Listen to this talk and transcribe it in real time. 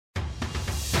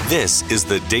This is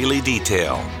the Daily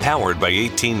Detail, powered by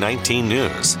 1819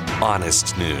 News.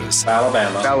 Honest news.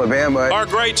 Alabama. Our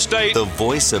great state. The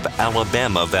voice of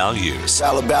Alabama values.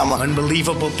 Alabama.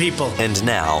 Unbelievable people. And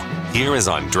now, here is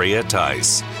Andrea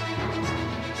Tice.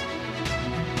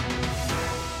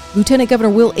 Lieutenant Governor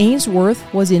Will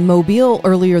Ainsworth was in Mobile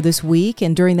earlier this week,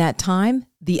 and during that time,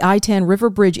 the I-10 River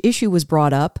Bridge issue was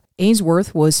brought up.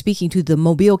 Ainsworth was speaking to the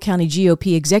Mobile County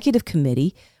GOP Executive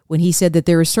Committee when he said that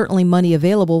there is certainly money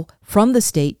available from the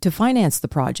state to finance the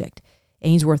project.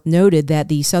 Ainsworth noted that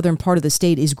the southern part of the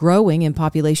state is growing in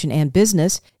population and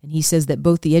business, and he says that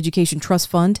both the Education Trust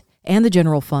Fund and the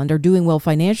General Fund are doing well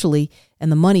financially,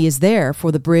 and the money is there for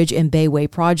the Bridge and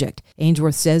Bayway project.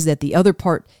 Ainsworth says that the other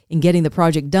part in getting the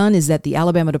project done is that the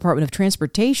Alabama Department of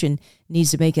Transportation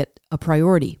needs to make it a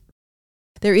priority.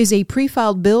 There is a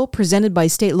pre-filed bill presented by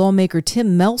state lawmaker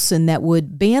Tim Melson that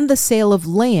would ban the sale of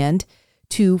land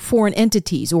to foreign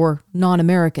entities or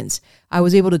non-Americans. I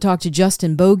was able to talk to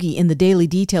Justin Bogie in the Daily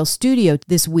Detail studio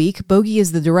this week. Bogie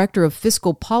is the Director of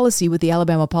Fiscal Policy with the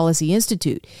Alabama Policy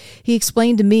Institute. He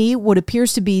explained to me what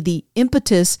appears to be the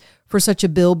impetus for such a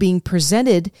bill being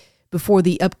presented before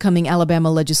the upcoming Alabama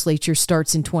legislature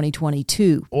starts in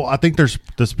 2022. Well, I think there's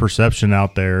this perception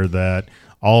out there that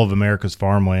all of America's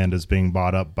farmland is being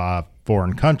bought up by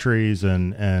foreign countries,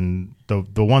 and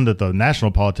the one that the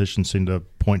national politicians seem to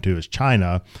point to is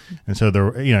China. And so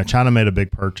China made a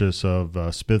big purchase of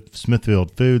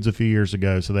Smithfield Foods a few years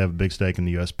ago, so they have a big stake in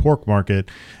the U.S. pork market.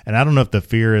 And I don't know if the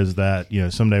fear is that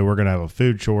someday we're going to have a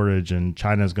food shortage and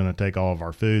China's going to take all of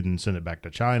our food and send it back to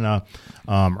China,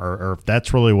 or if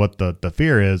that's really what the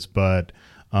fear is, but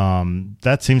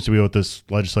that seems to be what this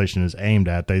legislation is aimed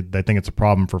at. They think it's a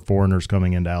problem for foreigners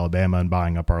coming into Alabama and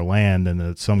buying up our land, and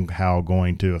it's somehow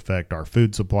going to affect our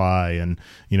food supply, and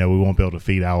we won't be able to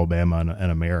feed Alabama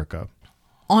and America.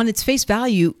 On its face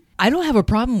value, I don't have a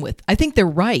problem with. I think they're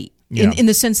right in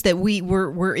the sense that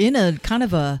we're in a kind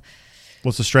of a.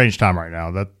 Well, it's a strange time right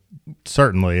now. That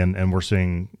certainly, and we're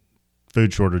seeing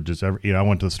food shortages. I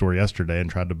went to the store yesterday and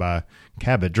tried to buy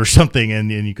cabbage or something, and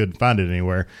you couldn't find it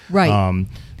anywhere. Right.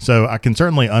 So I can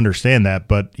certainly understand that,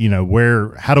 but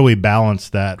how do we balance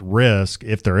that risk,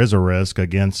 if there is a risk,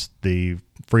 against the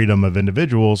freedom of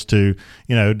individuals to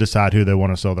decide who they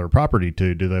want to sell their property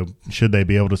to? Should they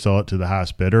be able to sell it to the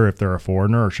highest bidder if they're a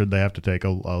foreigner, or should they have to take a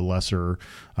lesser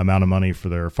amount of money for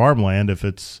their farmland if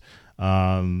it's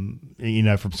from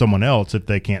someone else, if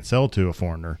they can't sell to a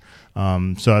foreigner?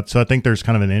 So I think there's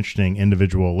kind of an interesting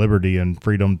individual liberty and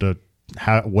freedom to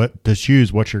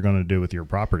choose what you're going to do with your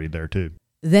property there too.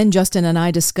 Then Justin and I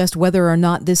discussed whether or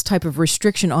not this type of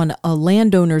restriction on a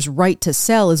landowner's right to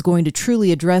sell is going to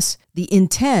truly address the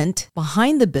intent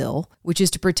behind the bill, which is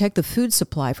to protect the food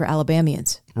supply for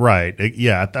Alabamians. Right.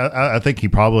 Yeah, I think he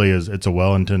probably is. It's a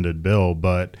well-intended bill,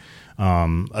 but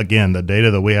again, the data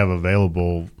that we have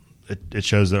available, it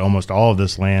shows that almost all of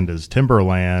this land is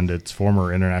timberland. It's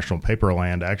former international paper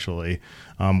land, actually,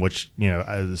 which,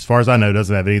 as far as I know,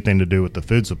 doesn't have anything to do with the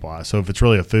food supply. So if it's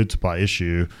really a food supply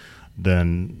issue,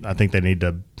 then I think they need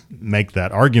to make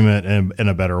that argument in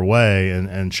a better way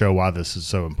and show why this is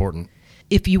so important.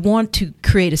 If you want to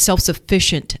create a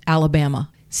self-sufficient Alabama,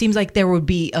 seems like there would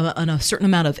be a certain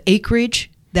amount of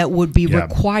acreage that would be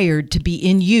required to be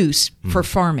in use for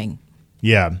farming.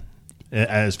 Yeah.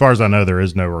 As far as I know, there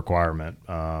is no requirement,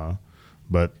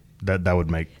 but that would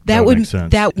make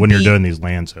sense when you're doing these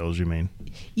land sales. You mean?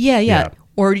 Yeah.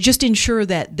 Or just ensure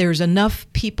that there's enough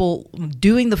people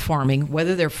doing the farming,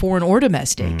 whether they're foreign or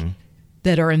domestic,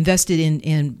 that are invested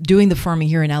in doing the farming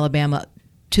here in Alabama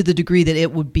to the degree that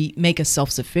it would make us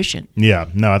self-sufficient. Yeah,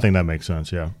 no, I think that makes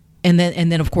sense. Yeah, and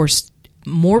then of course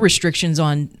more restrictions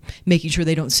on making sure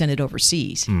they don't send it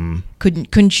overseas.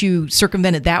 Couldn't you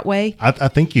circumvent it that way? I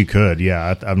think you could.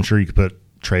 Yeah, I'm sure you could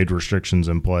put trade restrictions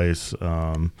in place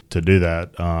to do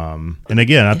that. And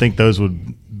again, I think those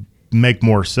would make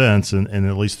more sense in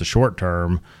at least the short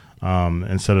term,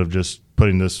 instead of just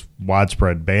putting this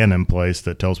widespread ban in place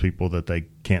that tells people that they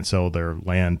can't sell their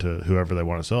land to whoever they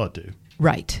want to sell it to.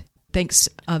 Right. Thanks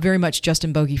very much,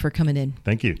 Justin Bogie, for coming in.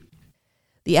 Thank you.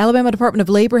 The Alabama Department of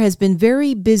Labor has been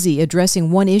very busy addressing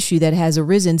one issue that has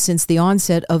arisen since the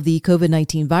onset of the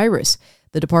COVID-19 virus.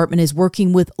 The department is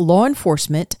working with law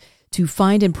enforcement to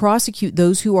find and prosecute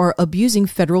those who are abusing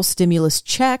federal stimulus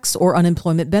checks or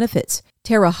unemployment benefits.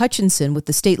 Tara Hutchinson with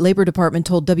the State Labor Department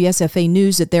told WSFA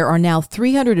News that there are now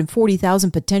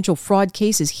 340,000 potential fraud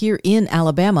cases here in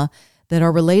Alabama that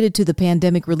are related to the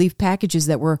pandemic relief packages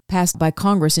that were passed by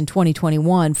Congress in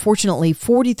 2021. Fortunately,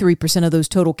 43% of those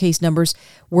total case numbers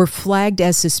were flagged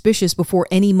as suspicious before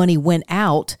any money went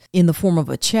out in the form of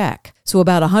a check. So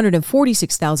about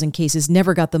 146,000 cases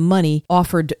never got the money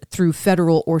offered through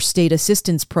federal or state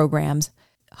assistance programs.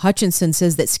 Hutchinson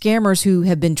says that scammers who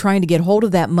have been trying to get hold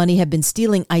of that money have been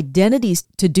stealing identities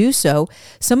to do so.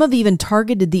 Some have even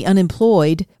targeted the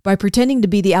unemployed by pretending to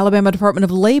be the Alabama Department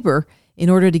of Labor in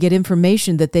order to get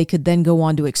information that they could then go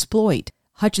on to exploit.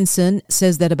 Hutchinson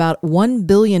says that about $1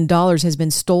 billion has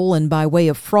been stolen by way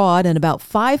of fraud and about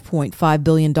 $5.5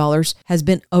 billion has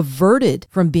been averted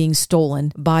from being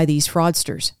stolen by these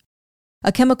fraudsters.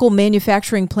 A chemical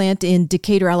manufacturing plant in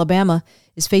Decatur, Alabama,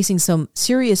 is facing some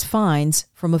serious fines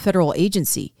from a federal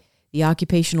agency. The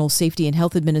Occupational Safety and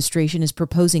Health Administration is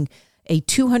proposing a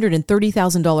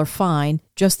 $230,000 fine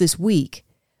just this week.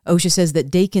 OSHA says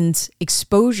that Dakin's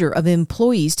exposure of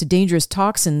employees to dangerous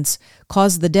toxins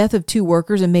caused the death of 2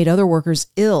 workers and made other workers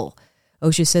ill.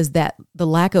 OSHA says that the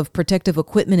lack of protective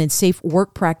equipment and safe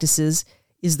work practices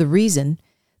is the reason.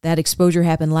 That exposure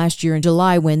happened last year in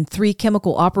July when 3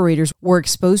 chemical operators were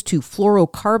exposed to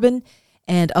fluorocarbon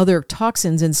and other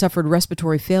toxins and suffered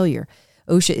respiratory failure.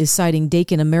 OSHA is citing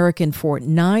Dakin American for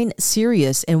 9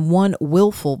 serious and 1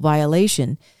 willful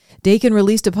violation. Dakin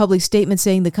released a public statement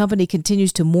saying the company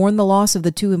continues to mourn the loss of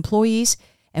the 2 employees,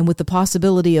 and with the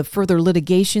possibility of further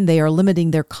litigation, they are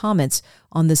limiting their comments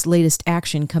on this latest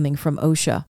action coming from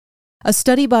OSHA. A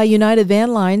study by United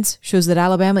Van Lines shows that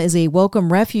Alabama is a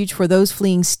welcome refuge for those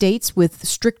fleeing states with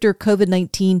stricter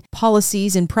COVID-19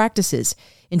 policies and practices.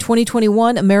 In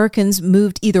 2021, Americans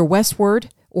moved either westward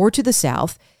or to the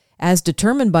south, as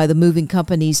determined by the moving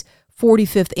company's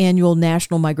 45th annual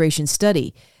National Migration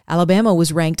Study. Alabama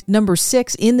was ranked number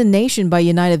 6 in the nation by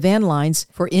United Van Lines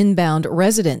for inbound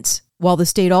residents, while the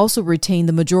state also retained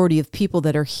the majority of people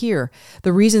that are here.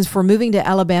 The reasons for moving to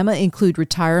Alabama include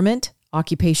retirement,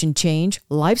 occupation change,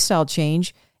 lifestyle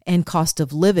change, and cost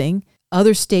of living.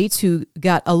 Other states who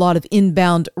got a lot of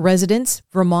inbound residents: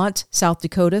 Vermont, South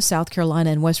Dakota, South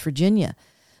Carolina, and West Virginia.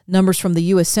 Numbers from the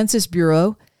U.S. Census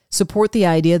Bureau support the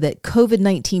idea that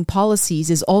COVID-19 policies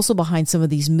is also behind some of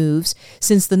these moves,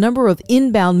 since the number of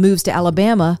inbound moves to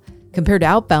Alabama compared to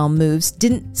outbound moves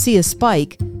didn't see a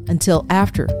spike until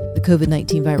after the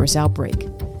COVID-19 virus outbreak.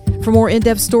 For more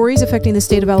in-depth stories affecting the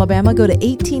state of Alabama, go to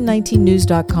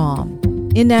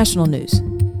 1819news.com. In national news,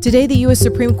 today the U.S.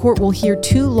 Supreme Court will hear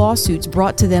 2 lawsuits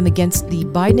brought to them against the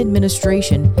Biden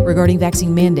administration regarding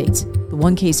vaccine mandates. The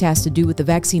one case has to do with the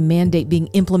vaccine mandate being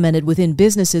implemented within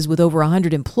businesses with over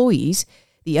 100 employees.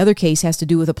 The other case has to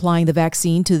do with applying the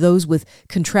vaccine to those with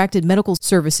contracted medical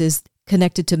services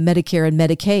connected to Medicare and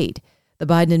Medicaid. The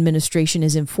Biden administration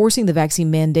is enforcing the vaccine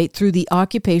mandate through the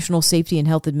Occupational Safety and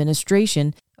Health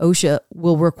Administration. OSHA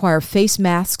will require face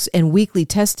masks and weekly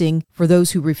testing for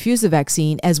those who refuse the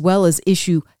vaccine, as well as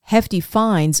issue hefty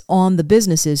fines on the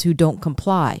businesses who don't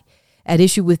comply. At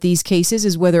issue with these cases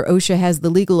is whether OSHA has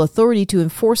the legal authority to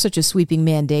enforce such a sweeping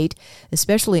mandate,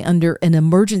 especially under an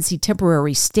emergency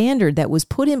temporary standard that was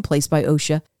put in place by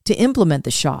OSHA to implement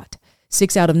the shot.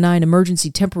 6 out of 9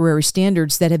 emergency temporary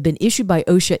standards that have been issued by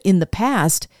OSHA in the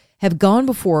past have gone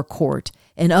before a court,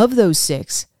 and of those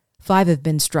 6, 5 have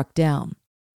been struck down.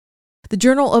 The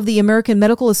Journal of the American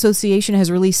Medical Association has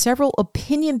released several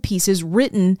opinion pieces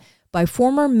written by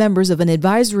former members of an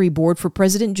advisory board for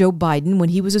President Joe Biden when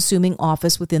he was assuming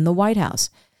office within the White House.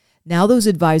 Now those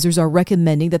advisors are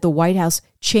recommending that the White House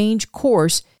change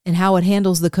course in how it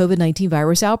handles the COVID-19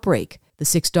 virus outbreak. The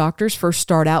 6 doctors first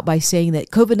start out by saying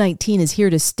that COVID-19 is here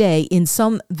to stay in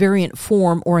some variant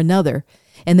form or another,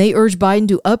 and they urge Biden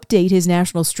to update his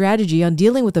national strategy on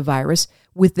dealing with the virus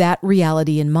with that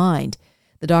reality in mind.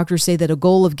 The doctors say that a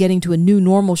goal of getting to a new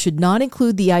normal should not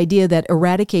include the idea that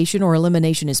eradication or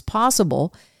elimination is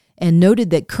possible, and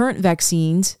noted that current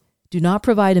vaccines do not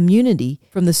provide immunity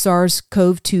from the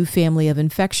SARS-CoV-2 family of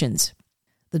infections.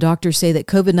 The doctors say that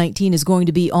COVID-19 is going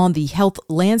to be on the health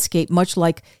landscape much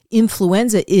like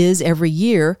influenza is every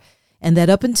year, and that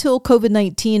up until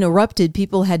COVID-19 erupted,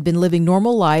 people had been living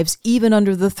normal lives even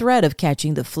under the threat of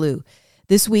catching the flu.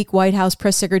 This week, White House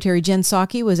Press Secretary Jen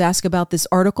Psaki was asked about this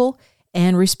article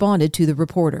and responded to the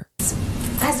reporter.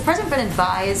 Has the president been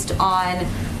advised on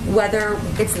whether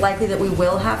it's likely that we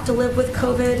will have to live with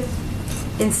COVID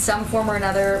in some form or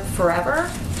another forever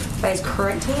by his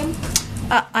current team?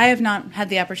 I have not had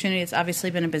the opportunity. It's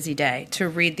obviously been a busy day to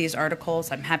read these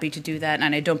articles. I'm happy to do that,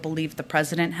 and I don't believe the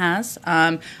president has.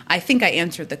 I think I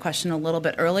answered the question a little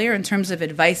bit earlier. In terms of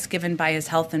advice given by his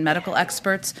health and medical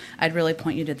experts, I'd really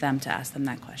point you to them to ask them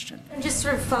that question. And just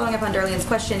sort of following up on Darlene's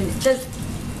question,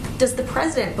 Does the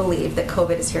president believe that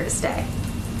COVID is here to stay?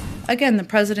 Again, the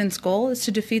president's goal is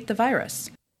to defeat the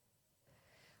virus.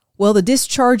 Well, the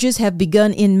discharges have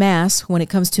begun en masse when it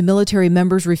comes to military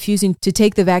members refusing to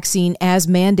take the vaccine as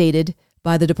mandated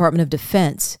by the Department of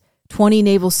Defense. 20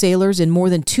 naval sailors and more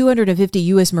than 250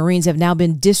 U.S. Marines have now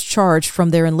been discharged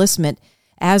from their enlistment.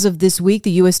 As of this week,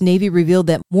 the U.S. Navy revealed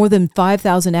that more than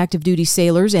 5,000 active duty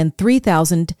sailors and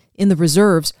 3,000 in the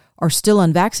reserves are still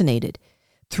unvaccinated.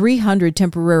 300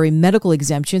 temporary medical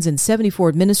exemptions and 74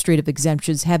 administrative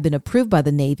exemptions have been approved by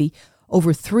the Navy.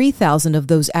 Over 3,000 of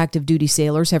those active duty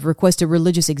sailors have requested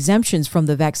religious exemptions from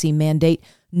the vaccine mandate.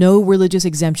 No religious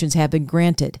exemptions have been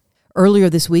granted. Earlier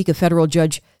this week, a federal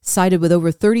judge sided with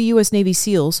over 30 U.S. Navy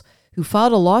SEALs who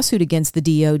filed a lawsuit against the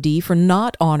DoD for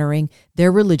not honoring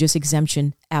their religious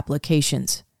exemption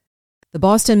applications. The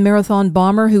Boston Marathon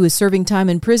bomber who is serving time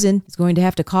in prison is going to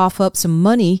have to cough up some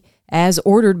money as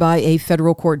ordered by a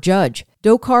federal court judge.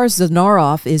 Dokar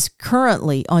Zanarov is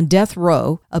currently on death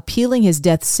row, appealing his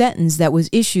death sentence that was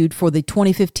issued for the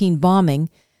 2015 bombing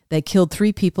that killed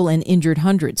 3 people and injured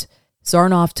hundreds.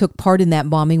 Zarnov took part in that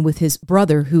bombing with his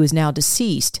brother, who is now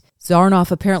deceased.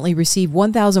 Zarnov apparently received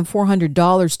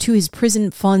 $1,400 to his prison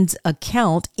funds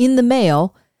account in the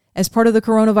mail as part of the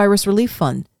coronavirus relief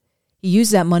fund. He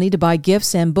used that money to buy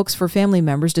gifts and books for family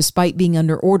members despite being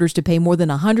under orders to pay more than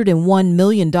 $101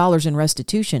 million in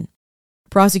restitution.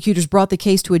 Prosecutors brought the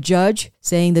case to a judge,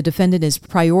 saying the defendant is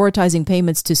prioritizing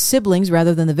payments to siblings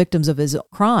rather than the victims of his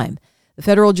crime. The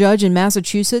federal judge in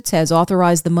Massachusetts has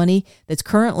authorized the money that's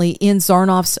currently in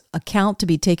Zarnov's account to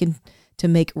be taken to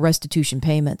make restitution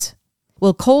payments.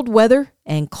 Well, cold weather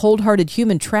and cold-hearted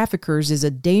human traffickers is a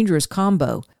dangerous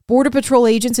combo. Border Patrol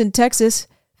agents in Texas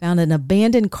found an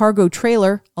abandoned cargo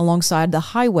trailer alongside the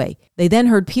highway. They then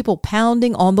heard people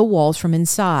pounding on the walls from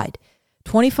inside.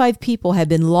 25 people had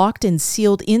been locked and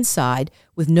sealed inside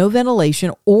with no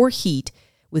ventilation or heat,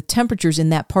 with temperatures in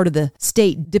that part of the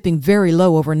state dipping very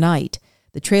low overnight.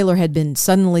 The trailer had been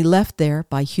suddenly left there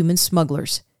by human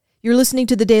smugglers. You're listening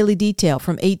to The Daily Detail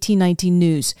from 1819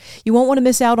 News. You won't want to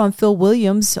miss out on Phil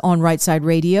Williams on Right Side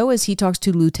Radio as he talks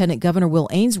to Lieutenant Governor Will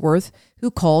Ainsworth, who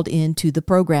called into the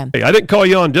program. Hey, I didn't call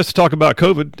you on just to talk about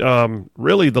COVID.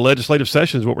 Really, the legislative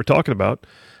session is what we're talking about.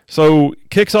 So,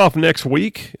 kicks off next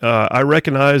week. I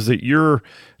recognize that you're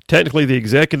technically the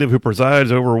executive who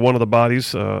presides over one of the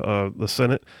bodies, the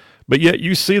Senate, but yet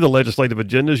you see the legislative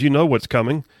agendas. You know what's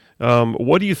coming.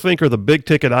 What do you think are the big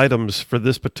ticket items for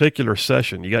this particular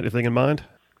session? You got anything in mind?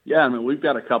 Yeah, I mean, we've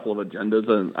got a couple of agendas,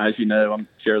 and as you know, I'm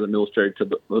chair of the Military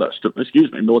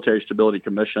Stability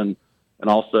Commission, and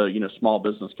also, small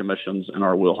business commissions in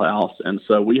our wheelhouse. And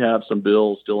so we have some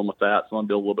bills dealing with that. So I'm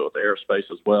dealing a little bit with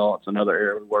aerospace as well. It's another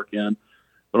area we work in.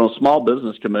 But on small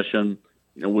business commission,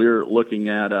 we're looking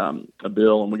at a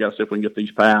bill, and we got to see if we can get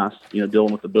these passed.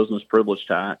 Dealing with the business privilege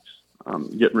tax,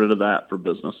 getting rid of that for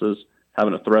businesses.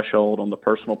 Having a threshold on the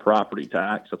personal property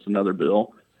tax. That's another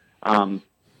bill. One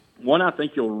I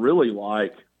think you'll really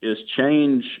like is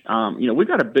change. We've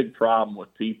got a big problem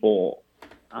with people,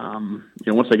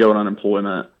 once they go on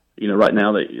unemployment, right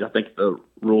now I think the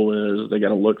rule is they got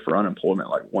to look for unemployment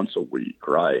like once a week,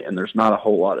 right? And there's not a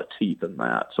whole lot of teeth in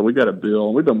that. So we've got a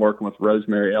bill. We've been working with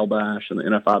Rosemary Elbash and the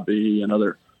NFIB and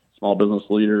other small business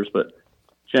leaders, but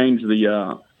change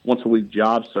the once a week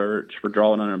job search for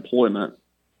drawing unemployment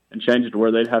and change it to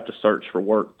where they'd have to search for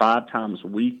work 5 times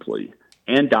weekly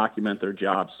and document their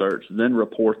job search, then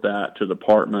report that to the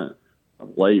Department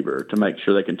of Labor to make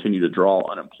sure they continue to draw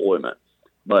unemployment.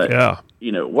 But,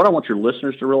 what I want your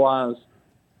listeners to realize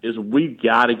is we've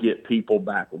got to get people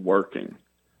back working.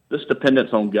 This dependence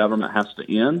on government has to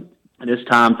end, and it's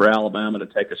time for Alabama to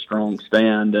take a strong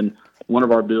stand. And one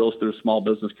of our bills through the Small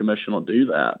Business Commission will do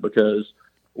that, because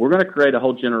we're going to create a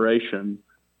whole generation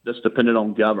that's dependent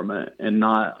on government and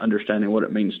not understanding what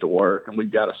it means to work, and we've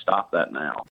got to stop that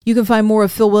now. You can find more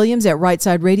of Phil Williams at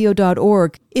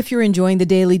rightsideradio.org. If you're enjoying The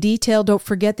Daily Detail, don't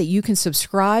forget that you can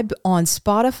subscribe on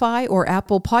Spotify or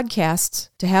Apple Podcasts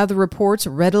to have the reports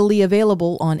readily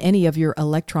available on any of your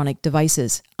electronic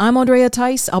devices. I'm Andrea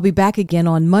Tice. I'll be back again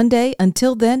on Monday.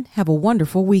 Until then, have a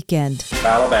wonderful weekend.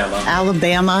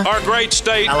 Alabama. Our great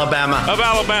state. Alabama. Of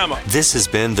Alabama. This has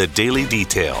been The Daily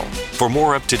Detail. For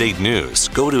more up-to-date news,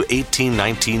 go to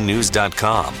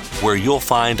 1819news.com, where you'll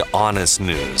find honest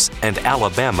news and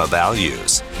Alabama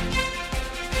values.